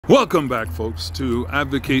Welcome back, folks, to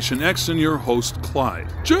Advocation X and your host, Clyde.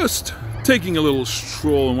 Just taking a little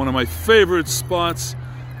stroll in one of my favorite spots,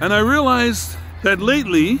 and I realized that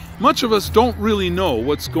lately, much of us don't really know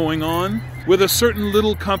what's going on with a certain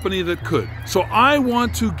little company that could. So I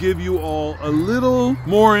want to give you all a little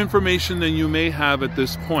more information than you may have at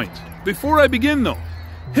this point. Before I begin, though,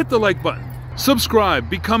 hit the like button, subscribe,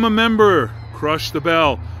 become a member, crush the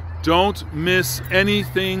bell. Don't miss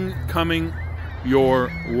anything coming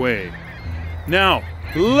your way. Now,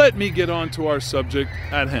 let me get on to our subject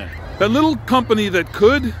at hand. That little company that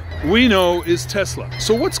could, we know, is Tesla.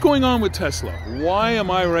 So what's going on with Tesla? Why am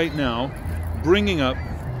I right now bringing up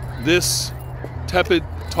this tepid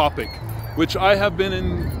topic, which I have been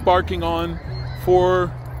embarking on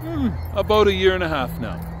for about a year and a half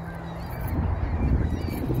now?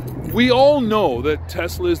 We all know that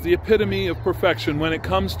Tesla is the epitome of perfection when it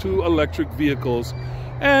comes to electric vehicles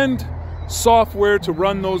and software to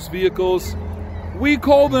run those vehicles. We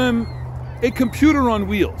call them a computer on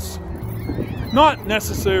wheels. Not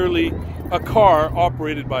necessarily a car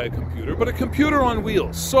operated by a computer, but a computer on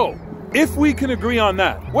wheels. So, if we can agree on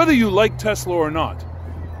that, whether you like Tesla or not,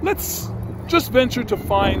 let's just venture to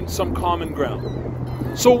find some common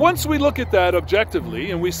ground. So once we look at that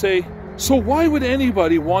objectively and we say, so why would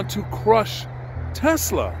anybody want to crush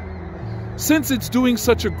Tesla? Since it's doing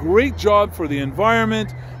such a great job for the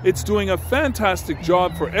environment, it's doing a fantastic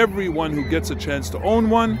job for everyone who gets a chance to own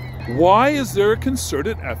one, why is there a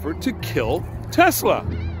concerted effort to kill Tesla?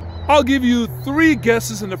 I'll give you 3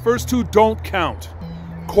 guesses and the first 2 don't count.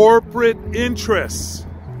 Corporate interests.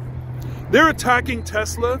 They're attacking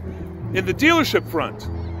Tesla in the dealership front.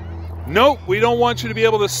 Nope, we don't want you to be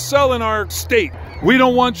able to sell in our state. We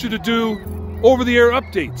don't want you to do over-the-air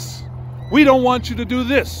updates. We don't want you to do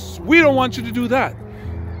this. We don't want you to do that.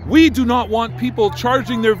 We do not want people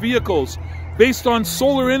charging their vehicles based on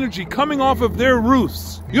solar energy coming off of their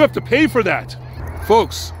roofs. You have to pay for that.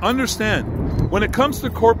 Folks, understand, when it comes to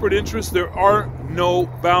corporate interests, there are no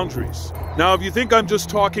boundaries. Now, if you think I'm just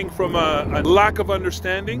talking from a lack of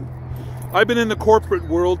understanding, I've been in the corporate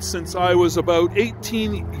world since I was about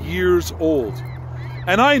 18 years old.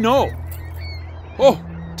 And I know,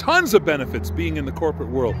 tons of benefits being in the corporate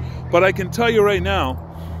world. But I can tell you right now,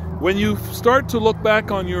 when you start to look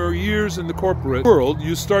back on your years in the corporate world,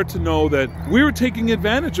 you start to know that we were taking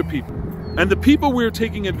advantage of people. And the people we were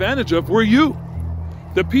taking advantage of were you.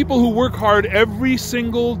 The people who work hard every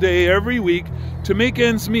single day, every week to make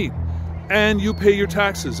ends meet. And you pay your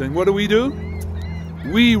taxes. And what do?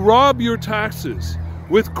 We rob your taxes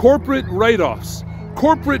with corporate write-offs,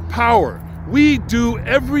 corporate power. We do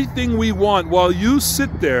everything we want while you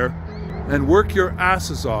sit there and work your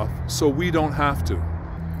asses off so we don't have to.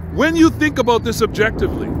 When you think about this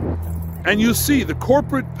objectively, and you see the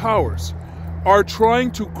corporate powers are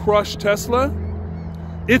trying to crush Tesla,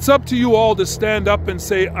 it's up to you all to stand up and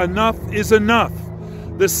say enough is enough.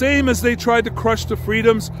 The same as they tried to crush the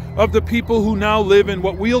freedoms of the people who now live in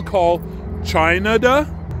what we'll call China.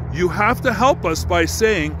 You have to help us by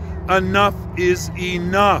saying enough is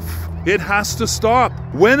enough. It has to stop.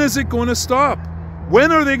 When is it going to stop?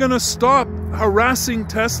 When are they going to stop harassing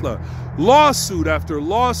Tesla? Lawsuit after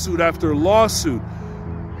lawsuit after lawsuit.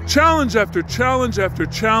 Challenge after challenge after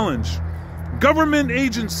challenge. Government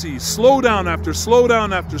agencies, slowdown after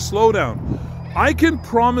slowdown after slowdown. I can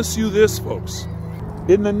promise you this, folks.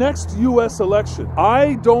 In the next U.S. election,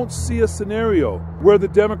 I don't see a scenario where the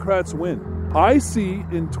Democrats win. I see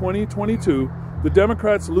in 2022 the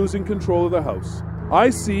Democrats losing control of the House. I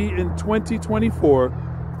see in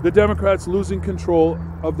 2024 the Democrats losing control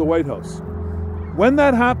of the White House. When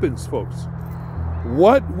that happens, folks,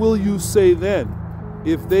 what will you say then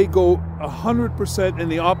if they go 100% in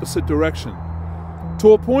the opposite direction?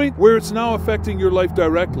 To a point where it's now affecting your life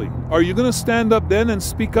directly. Are you going to stand up then and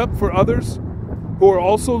speak up for others who are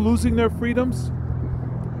also losing their freedoms?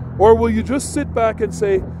 Or will you just sit back and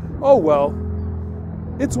say, oh well,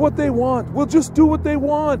 it's what they want. We'll just do what they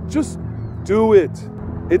want. Just do it.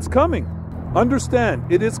 It's coming.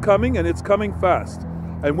 Understand, it is coming and it's coming fast.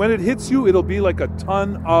 And when it hits you, it'll be like a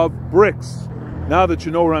ton of bricks. Now that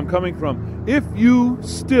you know where I'm coming from, if you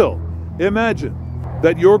still imagine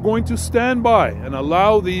that you're going to stand by and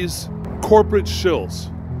allow these corporate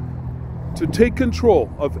shills to take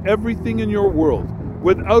control of everything in your world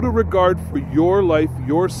without a regard for your life,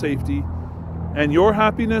 your safety, and your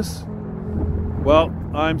happiness, well,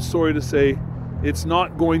 I'm sorry to say, it's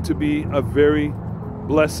not going to be a very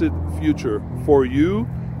blessed future for you,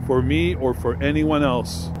 for me, or for anyone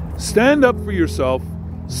else. Stand up for yourself,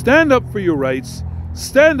 stand up for your rights,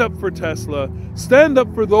 stand up for Tesla, stand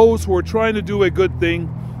up for those who are trying to do a good thing,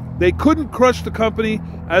 They couldn't crush the company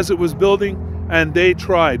as it was building, and they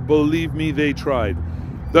tried. Believe me, they tried.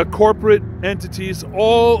 The corporate entities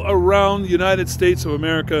all around the United States of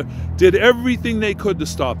America did everything they could to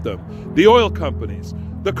stop them. The oil companies,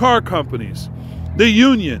 the car companies, the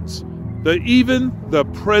unions, even the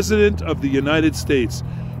President of the United States.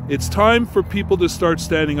 It's time for people to start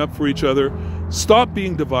standing up for each other, stop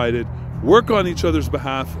being divided, work on each other's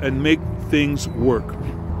behalf, and make things work.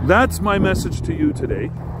 That's my message to you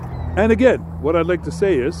today. And again, what I'd like to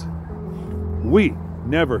say is, we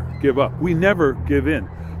never give up. We never give in.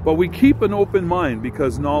 But we keep an open mind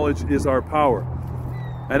because knowledge is our power.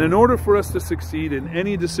 And in order for us to succeed in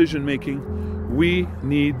any decision making, we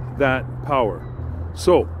need that power.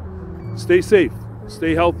 So, stay safe,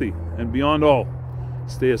 stay healthy, and beyond all,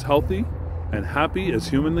 stay as healthy and happy as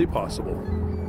humanly possible.